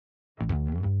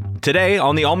Today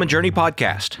on the Almond Journey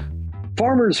podcast.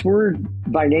 Farmers were,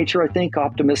 by nature, I think,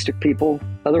 optimistic people.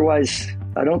 Otherwise,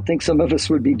 I don't think some of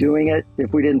us would be doing it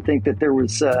if we didn't think that there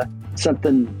was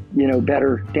something,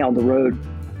 better down the road.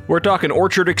 We're talking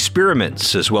orchard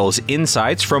experiments, as well as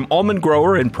insights from almond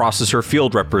grower and processor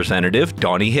field representative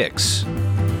Donnie Hicks.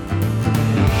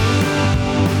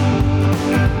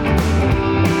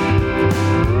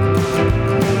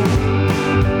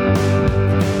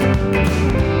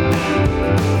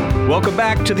 Welcome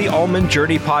back to the Almond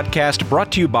Journey podcast,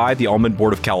 brought to you by the Almond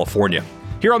Board of California.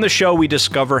 Here on the show, we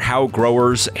discover how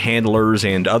growers, handlers,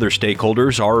 and other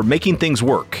stakeholders are making things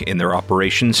work in their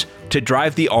operations to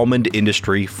drive the almond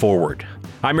industry forward.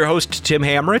 I'm your host, Tim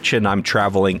Hamrich, and I'm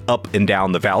traveling up and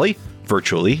down the valley,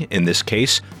 virtually in this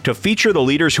case, to feature the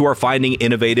leaders who are finding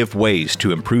innovative ways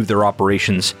to improve their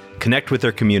operations, connect with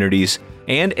their communities,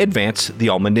 and advance the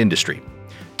almond industry.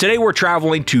 Today we're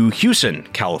traveling to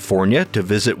Huson, California to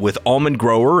visit with almond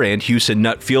grower and Huson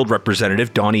nut field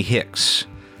representative Donnie Hicks.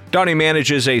 Donnie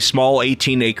manages a small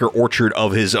 18-acre orchard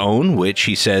of his own, which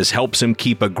he says helps him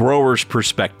keep a grower's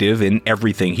perspective in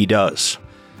everything he does.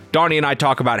 Donnie and I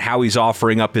talk about how he's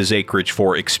offering up his acreage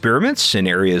for experiments in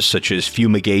areas such as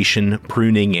fumigation,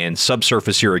 pruning, and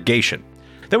subsurface irrigation.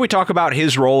 Then we talk about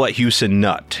his role at Huson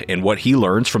Nut and what he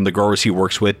learns from the growers he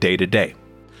works with day to day.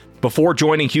 Before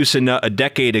joining Huson Nut a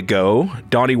decade ago,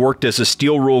 Donnie worked as a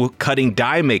steel rule cutting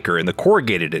die maker in the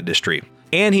corrugated industry,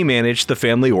 and he managed the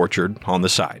family orchard on the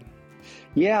side.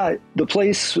 Yeah, the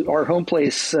place, our home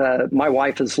place, my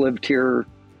wife has lived here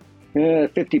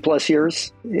 50 plus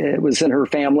years. It was in her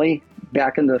family.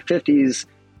 Back in the 50s,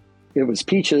 it was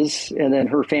peaches, and then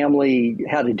her family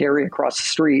had a dairy across the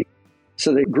street.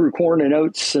 So they grew corn and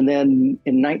oats, and then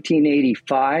in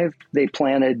 1985, they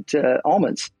planted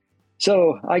almonds.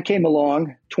 So I came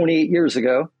along 28 years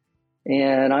ago,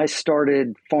 and I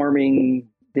started farming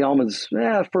the almonds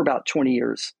for about 20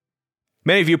 years.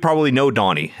 Many of you probably know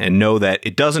Donnie and know that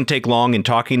it doesn't take long in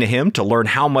talking to him to learn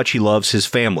how much he loves his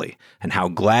family and how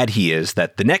glad he is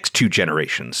that the next two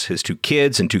generations, his two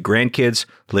kids and two grandkids,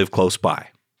 live close by.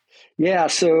 Yeah,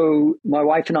 so my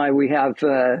wife and I, we have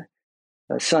a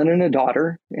son and a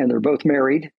daughter, and they're both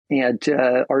married. And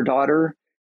our daughter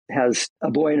has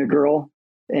a boy and a girl.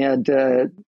 And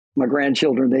my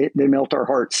grandchildren, they melt our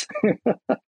hearts.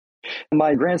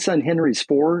 My grandson Henry's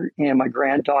 4, and my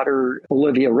granddaughter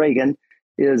Olivia Reagan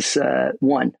is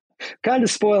 1. Kind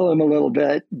of spoil him a little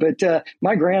bit, but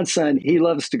my grandson, he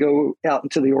loves to go out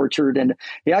into the orchard, and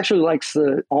he actually likes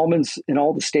the almonds in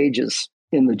all the stages,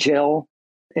 in the gel,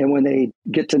 and when they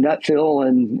get to nut fill,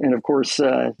 and of course,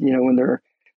 when they're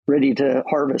ready to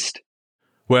harvest.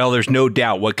 Well, there's no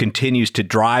doubt what continues to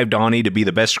drive Donnie to be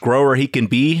the best grower he can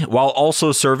be, while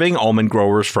also serving almond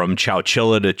growers from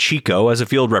Chowchilla to Chico as a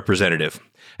field representative.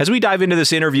 As we dive into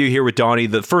this interview here with Donnie,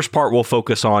 the first part will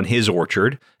focus on his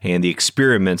orchard and the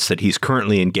experiments that he's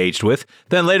currently engaged with.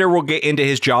 Then later we'll get into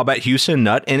his job at Huson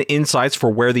Nut and insights for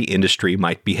where the industry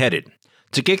might be headed.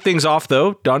 To kick things off,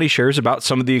 though, Donnie shares about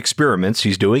some of the experiments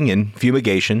he's doing in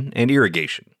fumigation and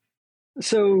irrigation.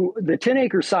 So the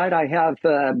 10-acre side I have,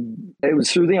 it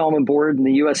was through the Almond Board and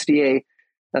the USDA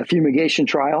fumigation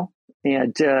trial.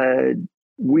 And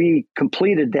we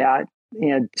completed that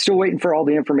and still waiting for all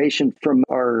the information from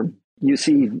our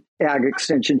UC Ag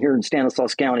Extension here in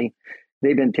Stanislaus County.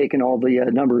 They've been taking all the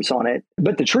numbers on it.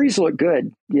 But the trees look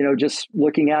good, just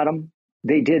looking at them.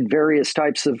 They did various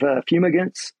types of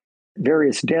fumigants,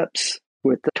 various depths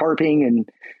with the tarping and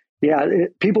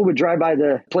people would drive by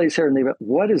the place here and they go,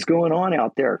 what is going on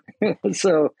out there?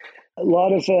 So a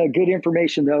lot of good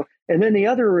information, though. And then the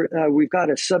other, we've got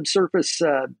a subsurface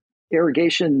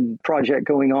irrigation project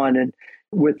going on and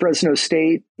with Fresno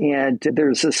State. And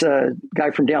there's this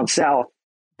guy from down south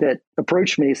that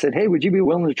approached me and said, hey, would you be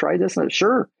willing to try this? And I said,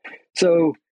 sure.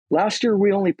 So last year,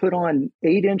 we only put on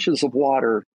 8 inches of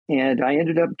water. And I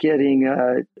ended up getting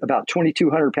about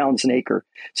 2,200 pounds an acre.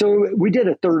 So we did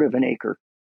a third of an acre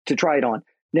to try it on.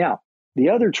 Now, the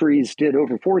other trees did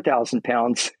over 4,000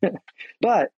 pounds,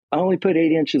 but I only put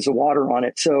 8 inches of water on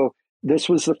it. So this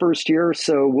was the first year.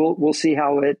 So we'll see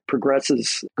how it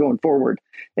progresses going forward.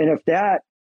 And if that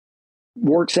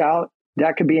works out,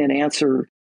 that could be an answer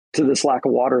to this lack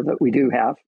of water that we do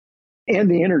have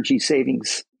and the energy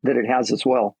savings that it has as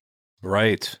well.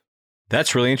 Right.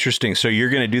 That's really interesting. So you're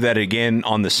going to do that again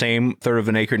on the same third of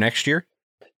an acre next year?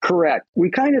 Correct. We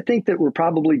kind of think that we're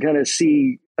probably going to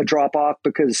see a drop off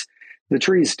because the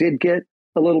trees did get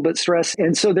a little bit stressed.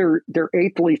 And so they're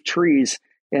 8th leaf trees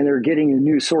and they're getting a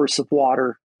new source of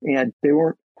water and they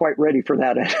weren't quite ready for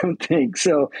that, I don't think.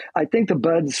 So I think the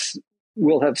buds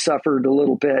will have suffered a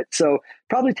little bit. So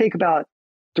probably take about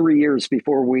 3 years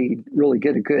before we really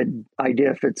get a good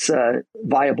idea if it's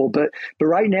viable. But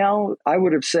right now, I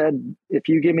would have said if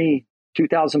you give me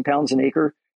 2,000 pounds an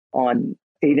acre on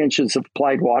 8 inches of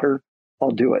applied water,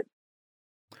 I'll do it.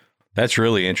 That's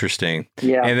really interesting.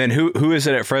 Yeah. And then who is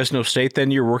it at Fresno State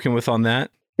then you're working with on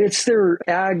that? It's their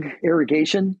ag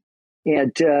irrigation.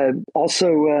 And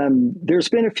also, there's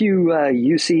been a few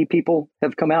UC people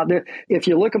have come out there. If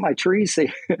you look at my trees,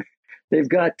 they've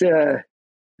got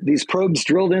these probes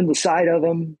drilled in the side of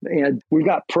them, and we've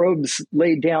got probes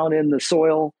laid down in the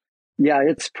soil. Yeah,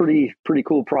 it's pretty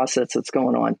cool process that's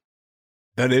going on.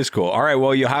 That is cool. All right.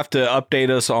 Well, you'll have to update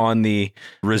us on the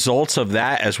results of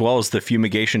that as well as the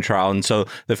fumigation trial. And so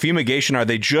the fumigation, are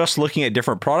they just looking at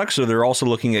different products, or they're also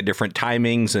looking at different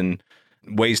timings and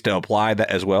ways to apply that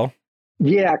as well?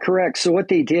 Yeah, correct. So what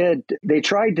they did, they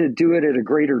tried to do it at a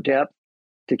greater depth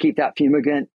to keep that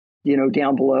fumigant,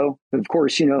 down below. Of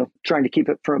course, trying to keep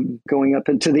it from going up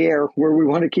into the air where we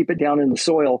want to keep it down in the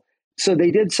soil. So they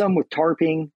did some with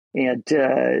tarping and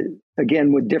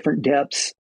again, with different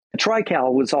depths.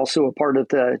 Trical was also a part of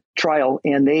the trial,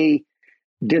 and they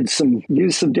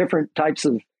used some different types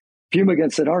of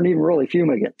fumigants that aren't even really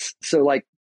fumigants. So like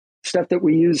stuff that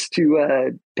we use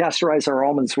to pasteurize our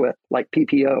almonds with, like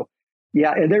PPO.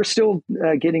 Yeah, and they're still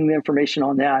getting the information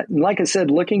on that. And like I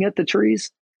said, looking at the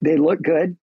trees, they look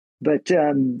good, but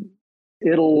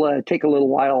it'll take a little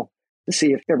while to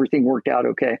see if everything worked out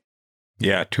okay.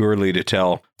 Yeah, too early to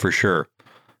tell for sure.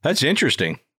 That's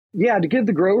interesting. Yeah, to give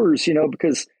the growers,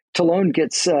 because Talone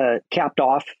gets capped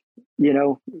off,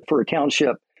 for a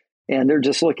township, and they're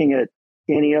just looking at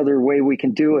any other way we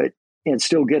can do it and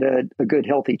still get a good,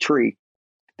 healthy tree.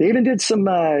 They even did some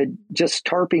just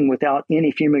tarping without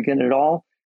any fumigant at all.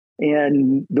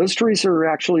 And those trees are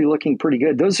actually looking pretty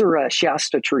good. Those are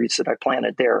Shasta trees that I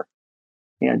planted there.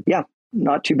 And yeah,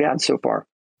 not too bad so far.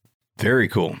 Very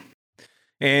cool.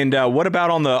 And what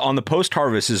about on the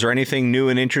post-harvest? Is there anything new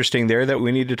and interesting there that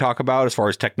we need to talk about as far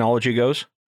as technology goes?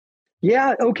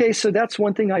 Yeah. Okay. So that's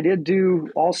one thing I did do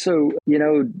also.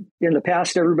 In the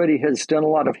past, everybody has done a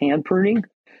lot of hand pruning.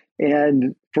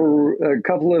 And for a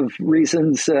couple of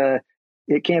reasons,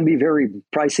 it can be very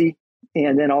pricey.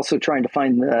 And then also trying to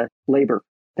find the labor.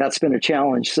 That's been a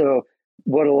challenge. So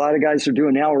what a lot of guys are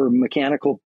doing now are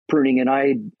mechanical pruning. And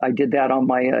I did that on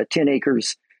my 10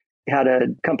 acres. Had a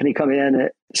company come in,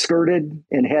 skirted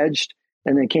and hedged,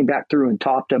 and then came back through and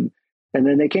topped them. And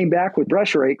then they came back with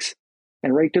brush rakes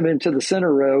and raked them into the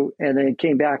center row, and then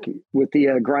came back with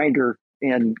the grinder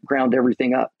and ground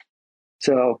everything up.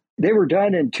 So they were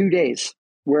done in 2 days,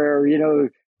 where,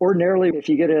 ordinarily if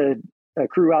you get a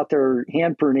crew out there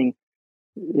hand pruning,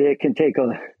 it can take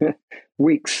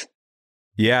weeks.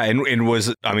 Yeah. And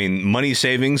was, money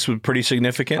savings was pretty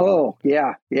significant? Oh,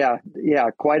 yeah,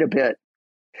 quite a bit.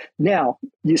 Now,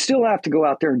 you still have to go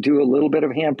out there and do a little bit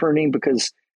of hand pruning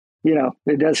because,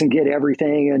 it doesn't get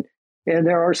everything. And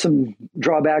there are some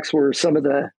drawbacks where some of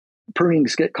the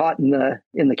prunings get caught in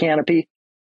the canopy,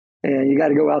 and you got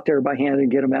to go out there by hand and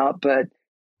get them out. But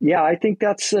yeah, I think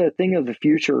that's a thing of the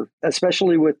future,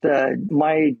 especially with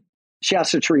my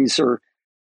Shasta trees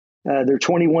they're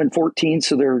 2114,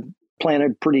 so they're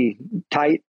planted pretty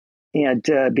tight, and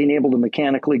being able to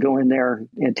mechanically go in there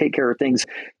and take care of things.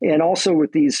 And also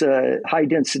with these high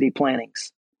density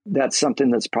plantings, that's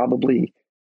something that's probably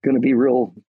going to be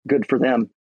real good for them.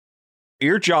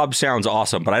 Your job sounds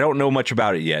awesome, but I don't know much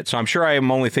about it yet. So I'm sure I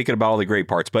am only thinking about all the great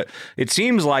parts, but it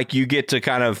seems like you get to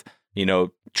kind of,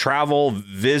 travel,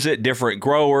 visit different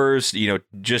growers,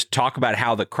 just talk about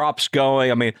how the crop's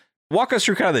going. Walk us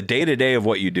through kind of the day-to-day of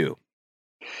what you do.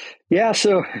 Yeah.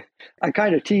 So I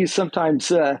kind of tease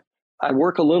sometimes I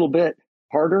work a little bit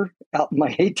harder out in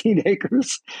my 18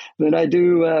 acres than I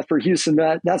do for Houston.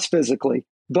 That's physically,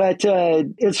 but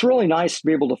it's really nice to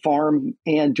be able to farm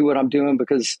and do what I'm doing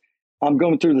because I'm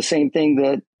going through the same thing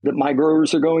that my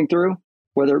growers are going through,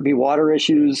 whether it be water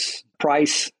issues,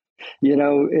 price.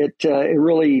 It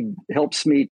really helps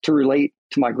me to relate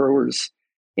to my growers.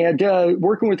 And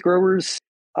working with growers,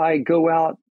 I go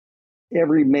out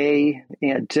every May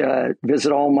and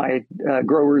visit all my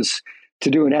growers to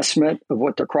do an estimate of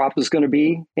what their crop is going to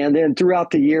be. And then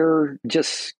throughout the year,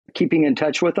 just keeping in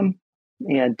touch with them.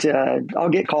 And I'll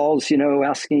get calls,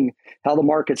 asking how the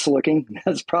market's looking.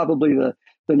 That's probably the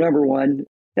number one.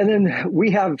 And then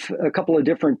we have a couple of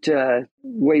different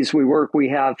ways we work. We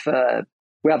have a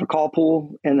call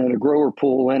pool and then a grower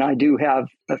pool. And I do have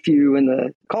a few in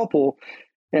the call pool.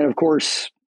 And of course,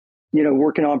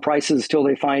 working on prices till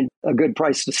they find a good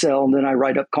price to sell. And then I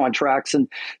write up contracts. And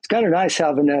it's kind of nice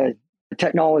having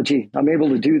technology. I'm able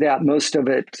to do that, most of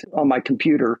it on my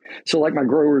computer. So like my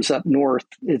growers up north,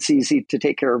 it's easy to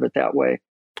take care of it that way.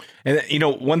 And,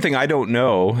 one thing I don't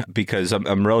know, because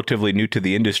I'm relatively new to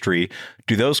the industry,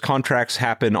 do those contracts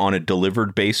happen on a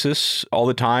delivered basis all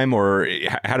the time, or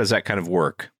how does that kind of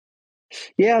work?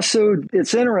 Yeah, so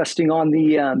it's interesting on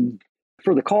the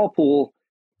for the call pool,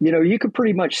 you could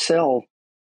pretty much sell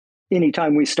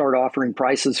anytime we start offering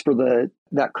prices for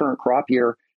that current crop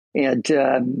year. And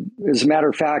as a matter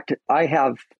of fact, I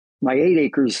have my 8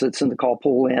 acres that's in the call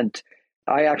pool, and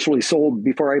I actually sold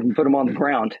before I even put them on the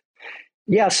ground.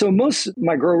 Yeah, so most of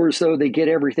my growers, though, they get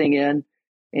everything in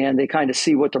and they kind of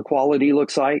see what their quality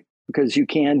looks like, because you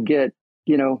can get,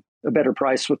 a better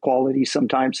price with quality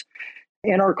sometimes.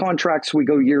 And our contracts, we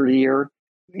go year to year.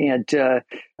 And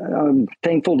I'm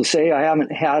thankful to say I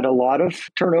haven't had a lot of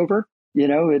turnover.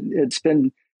 It's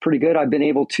been pretty good. I've been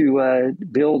able to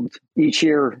build each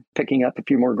year, picking up a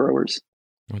few more growers.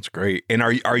 That's great. And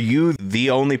are you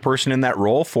the only person in that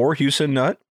role for Houston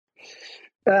Nut?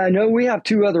 No, we have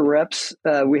 2 other reps.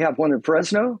 We have one in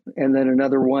Fresno and then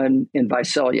another one in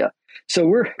Visalia. So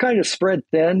we're kind of spread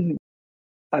thin.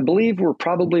 I believe we're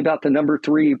probably about the number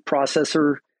 3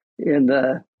 processor in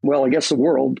the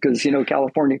world, because,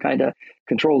 California kind of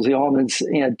controls the almonds.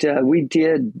 And we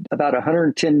did about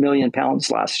 110 million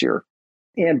pounds last year.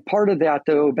 And part of that,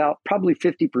 though, about probably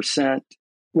 50%,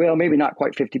 well, maybe not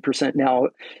quite 50% now,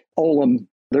 Olam,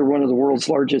 they're one of the world's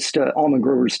largest almond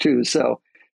growers too. So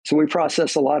we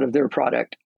process a lot of their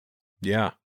product.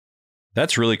 Yeah,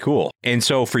 that's really cool. And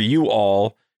so for you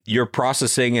all, you're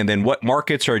processing, and then what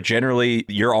markets are generally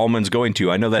your almonds going to?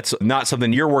 I know that's not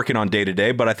something you're working on day to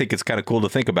day, but I think it's kind of cool to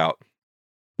think about.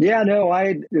 Yeah, no,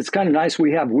 it's kind of nice.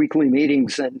 We have weekly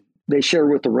meetings and they share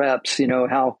with the reps,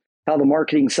 how the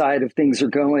marketing side of things are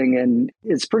going. And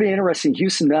it's pretty interesting.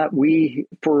 Houston Nut, we,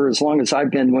 for as long as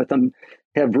I've been with them,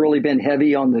 have really been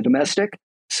heavy on the domestic.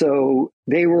 So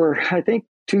they were, I think,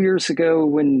 2 years ago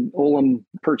when Olam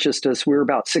purchased us, we were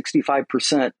about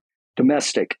 65%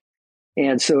 domestic.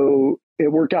 And so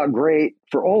it worked out great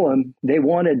for Olam. They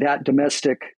wanted that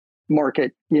domestic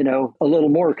market, a little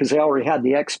more, because they already had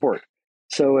the export.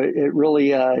 So it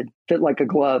really fit like a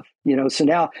glove,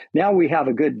 So now we have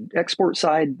a good export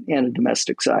side and a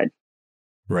domestic side.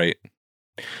 Right.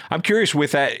 I'm curious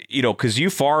with that, because you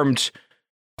farmed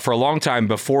for a long time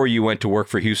before you went to work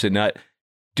for Houston Nut.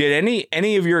 Did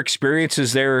any of your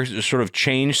experiences there sort of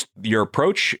change your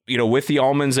approach, with the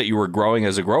almonds that you were growing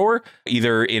as a grower,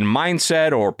 either in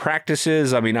mindset or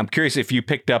practices? I mean, I'm curious if you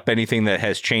picked up anything that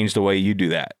has changed the way you do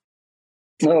that.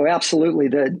 Oh, absolutely.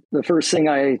 The first thing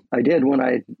I did when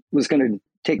I was going to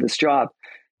take this job,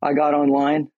 I got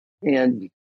online and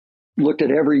looked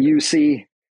at every UC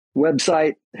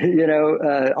website,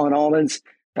 on almonds,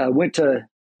 went to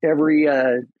every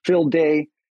field day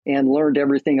and learned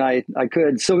everything I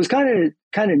could. So it was kind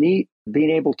of neat being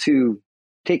able to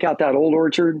take out that old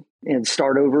orchard and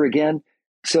start over again.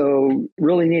 So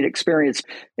really neat experience.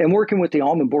 And working with the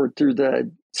Almond Board through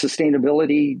the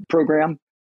sustainability program,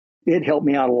 it helped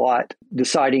me out a lot,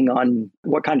 deciding on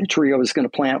what kind of tree I was going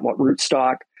to plant, what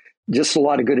rootstock, just a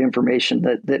lot of good information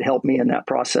that helped me in that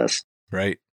process.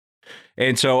 Right.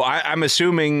 And so I'm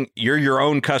assuming you're your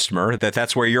own customer,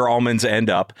 that's where your almonds end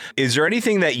up. Is there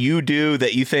anything that you do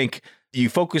that you think you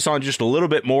focus on just a little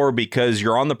bit more because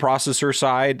you're on the processor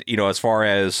side, as far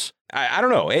as, I don't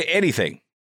know, anything?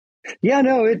 Yeah,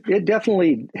 no, it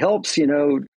definitely helps,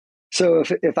 So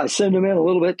if I send them in a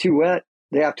little bit too wet,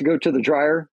 they have to go to the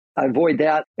dryer. I avoid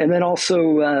that. And then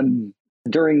also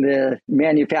during the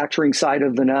manufacturing side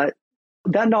of the nut,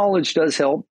 that knowledge does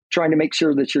help, trying to make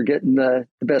sure that you're getting the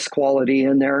best quality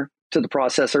in there to the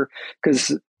processor,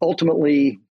 because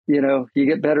ultimately, you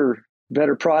get better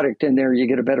product in there, you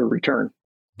get a better return.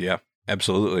 Yeah,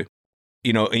 absolutely.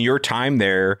 In your time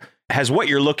there, has what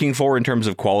you're looking for in terms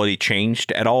of quality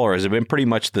changed at all, or has it been pretty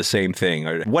much the same thing?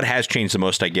 Or what has changed the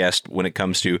most, I guess, when it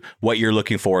comes to what you're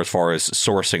looking for as far as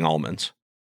sourcing almonds?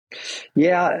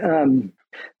 Yeah,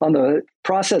 on the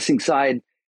processing side,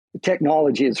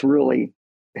 technology has really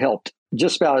helped.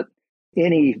 Just about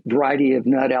any variety of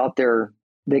nut out there,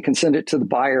 they can send it to the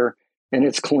buyer and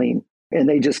it's clean, and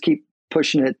they just keep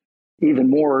pushing it even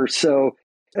more. So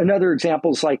another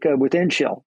example is like with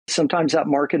in-shell. Sometimes that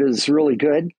market is really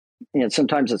good and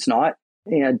sometimes it's not.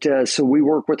 And so we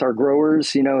work with our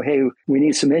growers, hey, we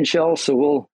need some in-shell.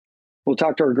 So we'll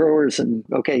talk to our growers and,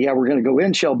 okay, yeah, we're going to go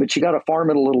in-shell, but you got to farm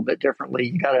it a little bit differently.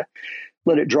 You got to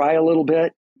let it dry a little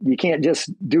bit. You can't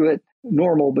just do it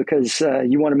normal, because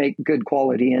you want to make good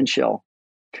quality in-shell.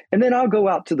 And then I'll go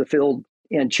out to the field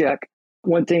and check.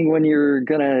 One thing when you're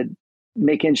going to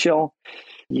make in-shell,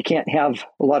 you can't have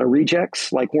a lot of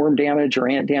rejects like worm damage or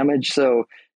ant damage. So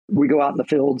we go out in the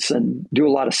fields and do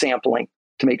a lot of sampling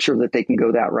to make sure that they can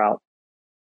go that route.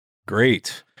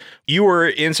 Great. You were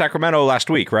in Sacramento last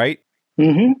week, right?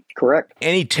 Mm-hmm. Correct.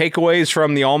 Any takeaways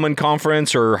from the Almond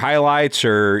Conference or highlights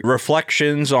or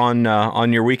reflections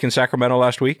on your week in Sacramento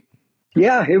last week?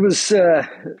 Yeah, it was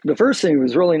the first thing. It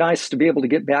was really nice to be able to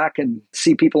get back and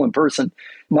see people in person.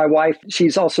 My wife,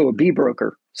 she's also a bee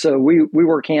broker, so we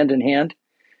work hand in hand.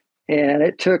 And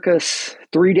it took us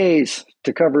 3 days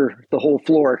to cover the whole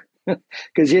floor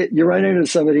because you run into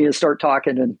somebody and start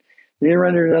talking, and you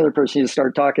run into another person, you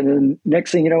start talking, and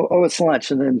next thing you know, oh, it's lunch,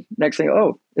 and then next thing,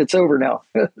 oh, it's over now.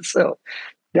 So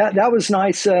that was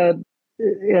nice. And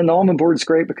the Almond Board's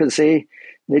great because they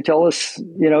tell us,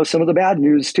 some of the bad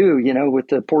news too, with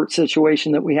the port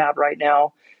situation that we have right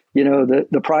now.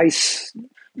 The price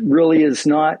really is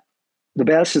not the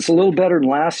best. It's a little better than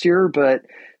last year, but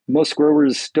most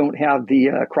growers don't have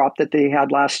the crop that they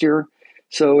had last year.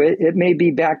 So it may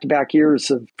be back-to-back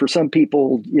years for some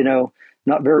people,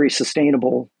 not very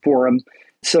sustainable for them.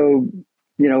 So,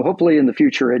 hopefully in the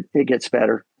future it gets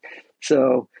better.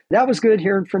 So that was good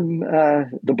hearing from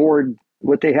the board,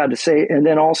 what they had to say. And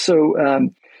then also,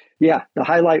 the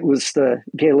highlight was the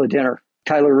gala dinner,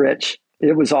 Tyler Rich.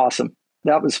 It was awesome.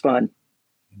 That was fun.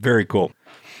 Very cool.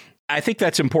 I think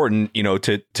that's important,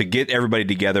 to get everybody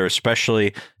together,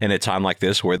 especially in a time like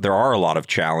this where there are a lot of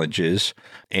challenges.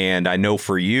 And I know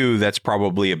for you, that's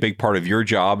probably a big part of your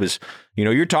job is,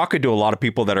 you're talking to a lot of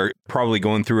people that are probably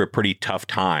going through a pretty tough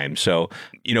time. So,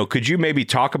 could you maybe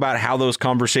talk about how those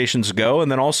conversations go and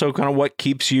then also kind of what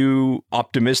keeps you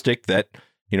optimistic that,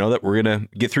 that we're going to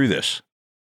get through this?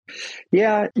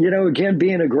 Yeah. Again,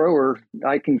 being a grower,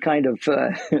 I can kind of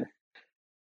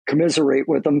commiserate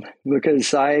with them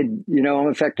because I'm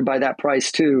affected by that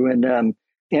price too. And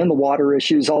the water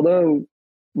issues, although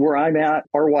where I'm at,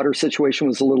 our water situation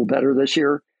was a little better this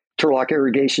year. Turlock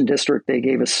Irrigation District, they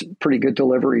gave us pretty good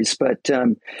deliveries, but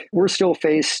we're still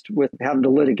faced with having to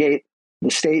litigate the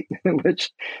state,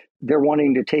 which they're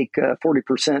wanting to take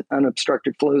 40%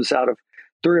 unobstructed flows out of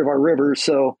 3 of our rivers.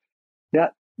 So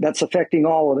that's affecting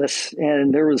all of us.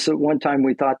 And there was one time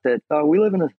we thought that we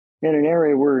live in an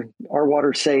area where our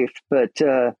water's safe, but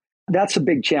that's a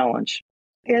big challenge.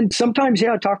 And sometimes,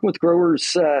 talking with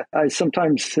growers, I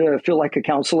sometimes feel like a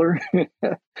counselor.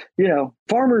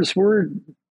 Farmers, we're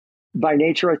by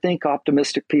nature, I think,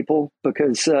 optimistic people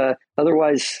because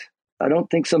otherwise, I don't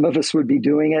think some of us would be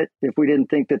doing it if we didn't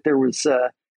think that there was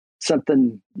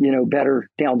something, better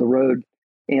down the road.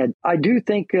 And I do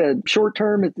think short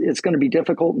term, it's going to be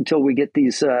difficult until we get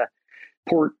these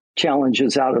port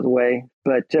challenges out of the way.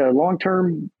 But long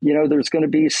term, there's going to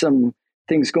be some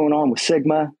things going on with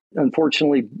Sigma.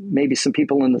 Unfortunately, maybe some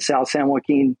people in the South San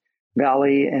Joaquin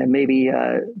Valley and maybe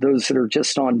those that are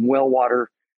just on well water,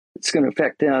 it's going to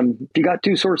affect them. If you got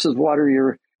 2 sources of water,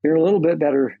 you're in a little bit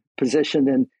better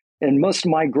position. And most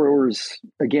of my growers,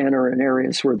 again, are in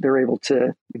areas where they're able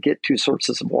to get 2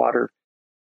 sources of water.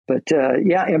 But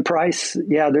and price,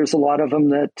 there's a lot of them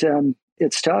that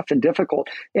it's tough and difficult.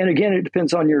 And again, it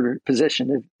depends on your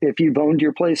position. If you've owned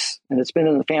your place and it's been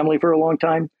in the family for a long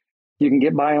time, you can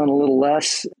get by on a little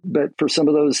less. But for some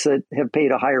of those that have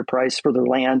paid a higher price for their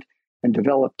land and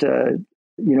developed a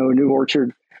new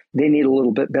orchard, they need a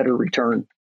little bit better return.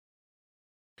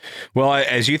 Well,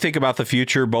 as you think about the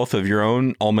future, both of your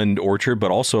own almond orchard, but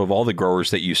also of all the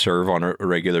growers that you serve on a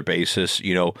regular basis,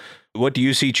 what do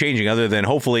you see changing other than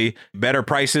hopefully better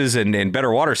prices and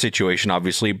better water situation,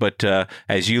 obviously? But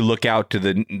as you look out to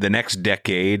the next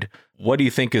decade, what do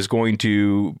you think is going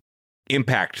to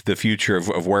impact the future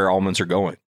of where almonds are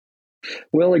going?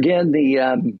 Well, again,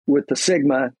 with the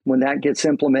Sigma, when that gets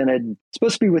implemented, it's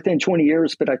supposed to be within 20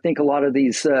 years, but I think a lot of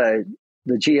these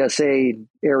the GSA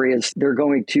areas, they're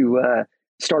going to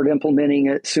start implementing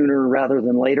it sooner rather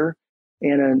than later.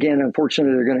 And again,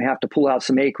 unfortunately, they're going to have to pull out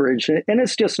some acreage. And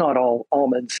it's just not all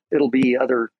almonds. It'll be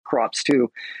other crops too.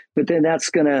 But then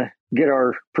that's going to get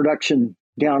our production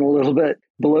down a little bit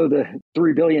below the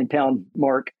 3 billion pound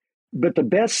mark. But the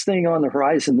best thing on the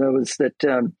horizon, though, is that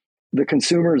the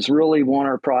consumers really want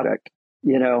our product.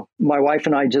 My wife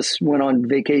and I just went on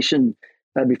vacation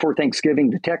before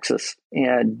Thanksgiving to Texas,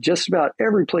 and just about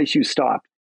every place you stopped,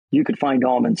 you could find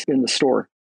almonds in the store,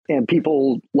 and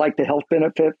people like the health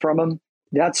benefit from them.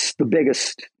 That's the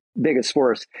biggest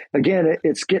for us. Again,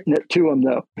 it's getting it to them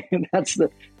though. That's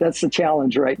the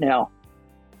challenge right now.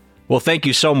 Well, thank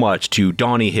you so much to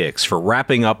Donnie Hicks for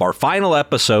wrapping up our final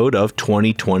episode of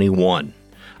 2021.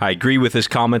 I agree with his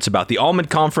comments about the Almond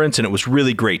Conference, and it was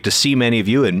really great to see many of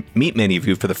you and meet many of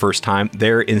you for the first time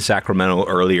there in Sacramento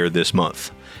earlier this month.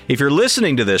 If you're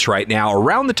listening to this right now,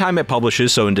 around the time it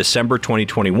publishes, so in December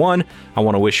 2021, I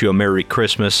want to wish you a Merry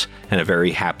Christmas and a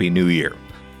very Happy New Year.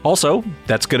 Also,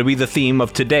 that's going to be the theme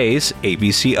of today's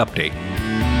ABC Update.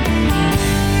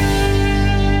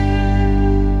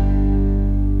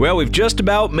 Well, we've just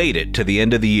about made it to the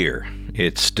end of the year.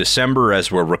 It's December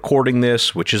as we're recording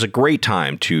this, which is a great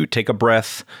time to take a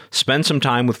breath, spend some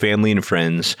time with family and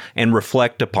friends, and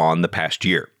reflect upon the past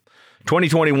year.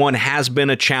 2021 has been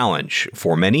a challenge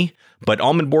for many, but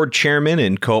Almond Board Chairman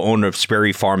and co-owner of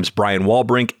Sperry Farms, Brian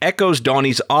Walbrink, echoes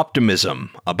Donnie's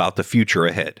optimism about the future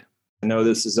ahead. I know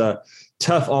this is a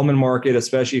tough almond market,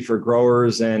 especially for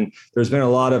growers, and there's been a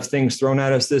lot of things thrown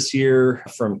at us this year,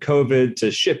 from COVID to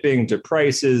shipping to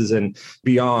prices and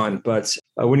beyond. But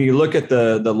when you look at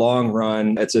the long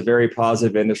run, it's a very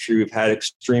positive industry. We've had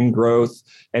extreme growth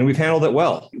and we've handled it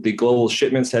well. The global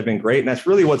shipments have been great, and that's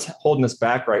really what's holding us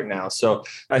back right now. So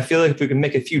I feel like if we can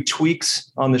make a few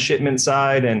tweaks on the shipment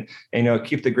side and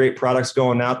keep the great products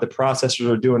going out, the processors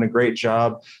are doing a great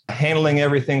job handling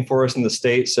everything for us in the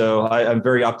state. So I'm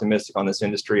very optimistic on this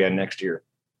industry and next year.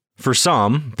 For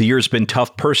some, the year's been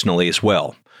tough personally as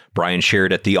well. Brian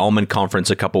shared at the Almond Conference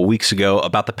a couple weeks ago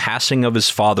about the passing of his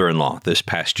father-in-law this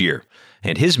past year,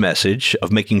 and his message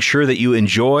of making sure that you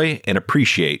enjoy and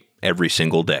appreciate every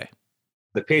single day.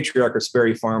 The patriarch of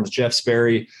Sperry Farms, Jeff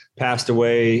Sperry, passed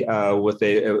away with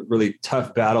a really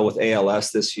tough battle with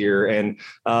ALS this year. And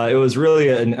it was really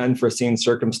an unforeseen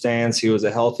circumstance. He was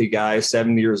a healthy guy,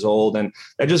 70 years old. And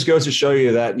that just goes to show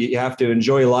you that you have to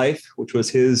enjoy life, which was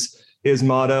his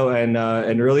motto,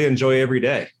 and really enjoy every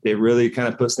day. It really kind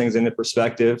of puts things into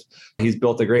perspective. He's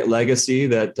built a great legacy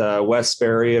that Wes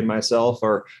Sperry and myself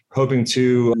are hoping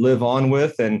to live on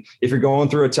with. And if you're going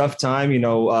through a tough time,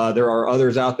 there are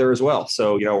others out there as well.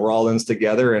 So, we're all in this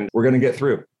together and we're going to get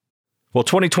through. Well,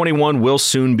 2021 will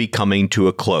soon be coming to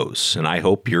a close, and I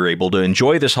hope you're able to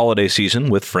enjoy this holiday season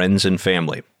with friends and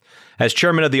family. As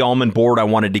chairman of the Almond Board, I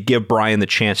wanted to give Brian the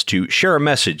chance to share a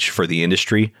message for the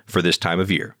industry for this time of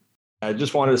year. I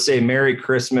just wanted to say Merry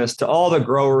Christmas to all the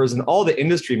growers and all the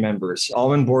industry members,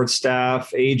 Almond Board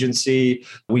staff, agency.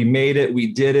 We made it.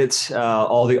 We did it.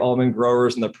 All the almond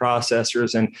growers and the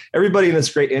processors and everybody in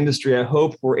this great industry. I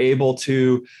hope we're able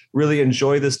to really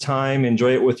enjoy this time,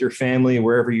 enjoy it with your family,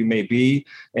 wherever you may be,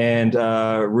 and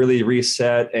really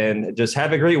reset and just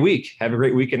have a great week. Have a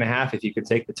great week and a half if you can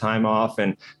take the time off,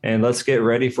 and let's get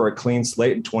ready for a clean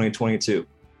slate in 2022.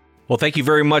 Well, thank you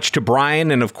very much to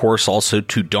Brian, and of course also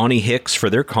to Donnie Hicks for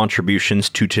their contributions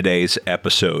to today's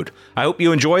episode. I hope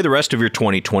you enjoy the rest of your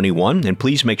 2021, and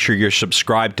please make sure you're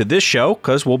subscribed to this show,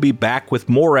 because we'll be back with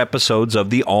more episodes of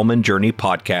the Almond Journey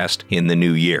podcast in the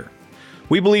new year.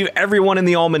 We believe everyone in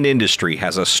the almond industry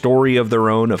has a story of their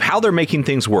own of how they're making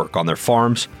things work on their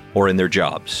farms or in their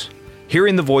jobs.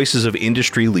 Hearing the voices of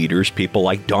industry leaders, people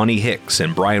like Donnie Hicks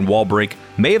and Brian Walbrink,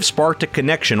 may have sparked a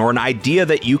connection or an idea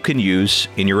that you can use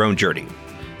in your own journey.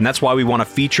 And that's why we want to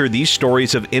feature these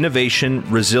stories of innovation,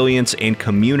 resilience, and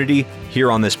community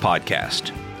here on this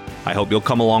podcast. I hope you'll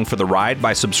come along for the ride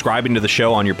by subscribing to the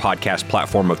show on your podcast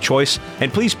platform of choice,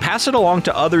 and please pass it along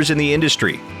to others in the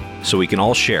industry so we can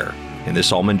all share in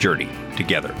this almond journey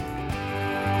together.